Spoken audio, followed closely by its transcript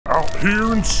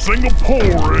here in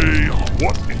Singapore, eh?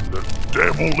 What in the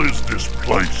devil is this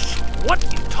place? What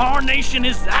in tarnation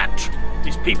is that?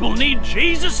 These people need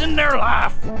Jesus in their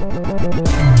life.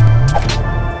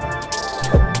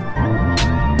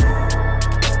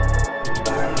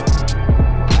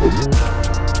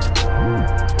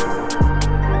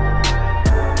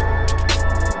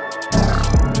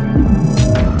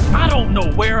 I don't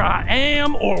know where I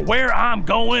am or where I'm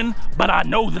going, but I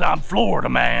know that I'm Florida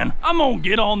man. I'm gonna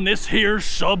get on this here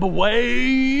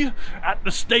subway at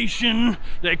the station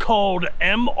they called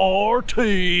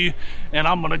MRT, and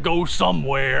I'm gonna go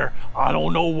somewhere. I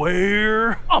don't know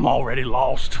where. I'm already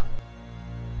lost.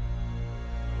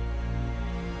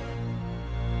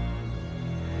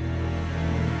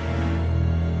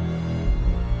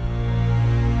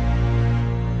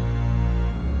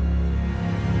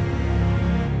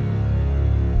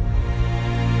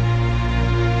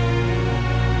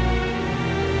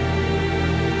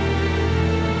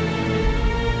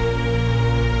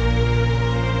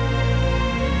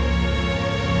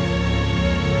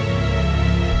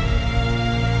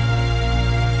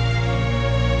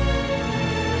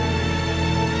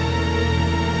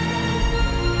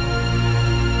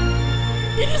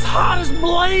 It is hot as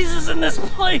blazes in this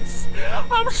place.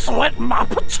 I'm sweating my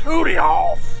patootie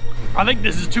off. I think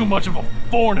this is too much of a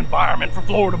foreign environment for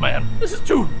Florida man. This is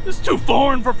too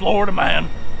foreign for Florida man.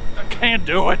 I can't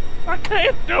do it. I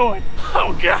can't do it.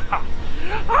 Oh God.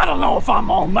 I don't know if I'm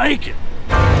gonna make it.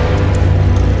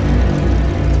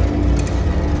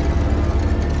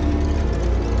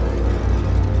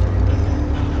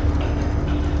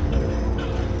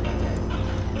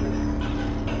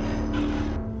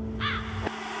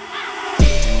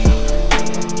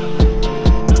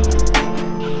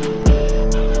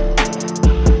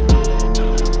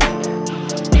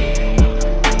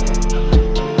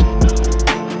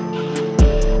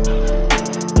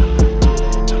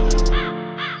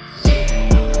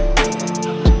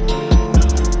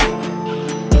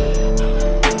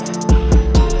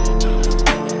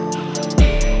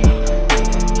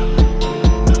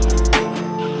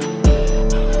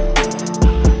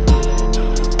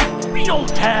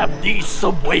 Have these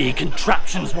subway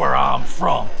contraptions where I'm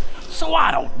from, so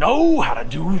I don't know how to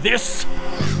do this.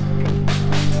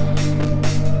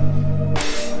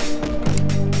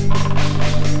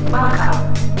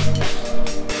 Welcome.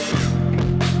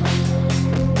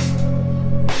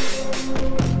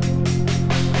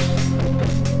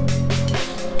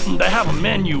 They have a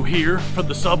menu here for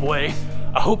the subway.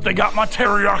 I hope they got my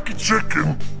teriyaki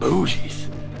chicken. Bougies.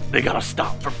 They gotta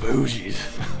stop for bougies.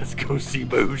 Let's go see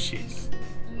bougies.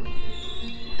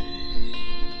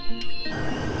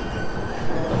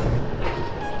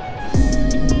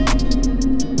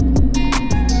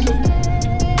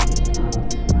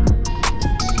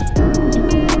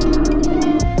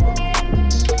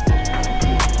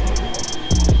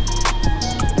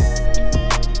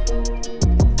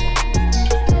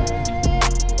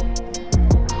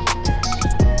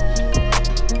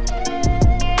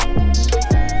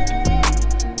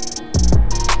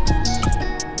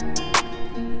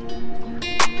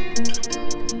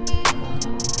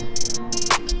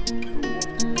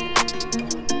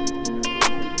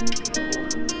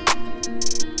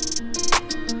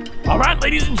 All right,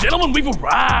 ladies and gentlemen, we've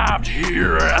arrived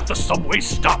here at the subway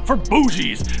stop for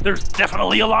bougies. There's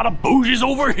definitely a lot of bougies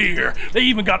over here. They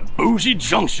even got Bougie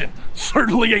Junction.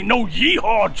 Certainly ain't no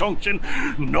Yeehaw Junction.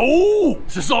 No,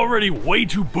 this is already way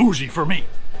too bougie for me.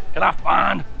 Can I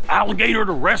find alligator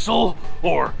to wrestle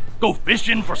or go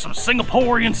fishing for some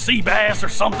Singaporean sea bass or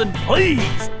something,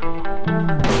 please?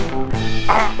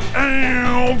 I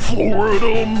am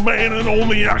Florida man, and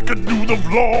only I can do the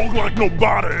vlog like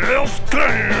nobody else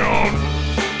can.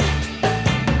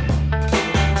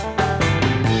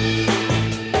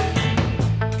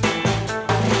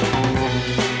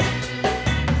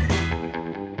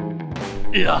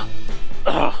 Yeah,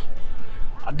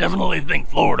 I definitely think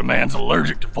Florida man's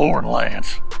allergic to foreign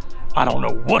lands. I don't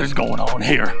know what is going on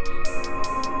here.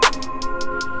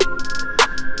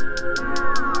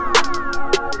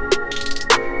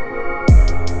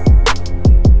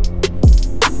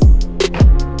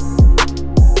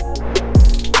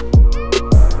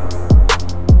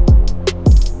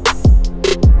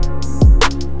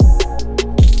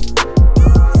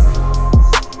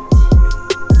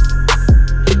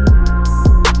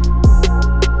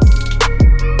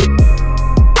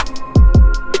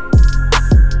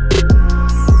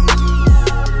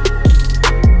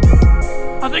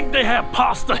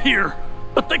 Pasta here,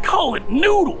 but they call it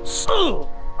noodles. Ugh.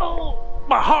 Oh,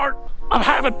 my heart, I'm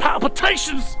having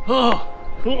palpitations. Ugh.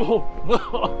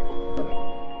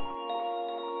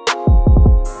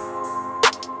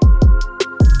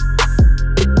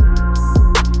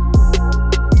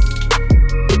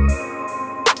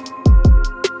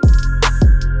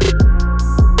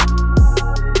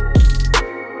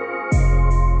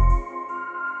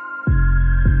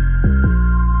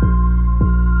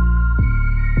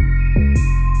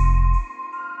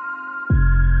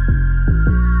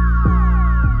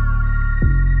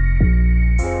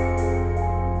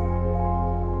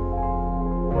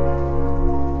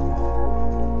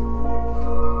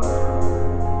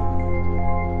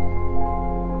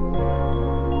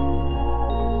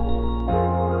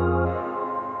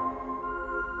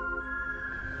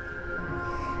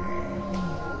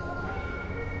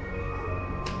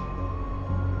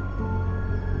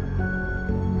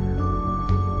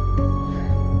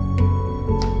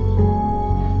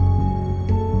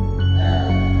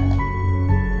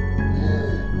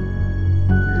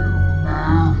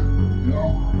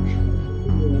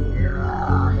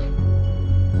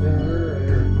 better.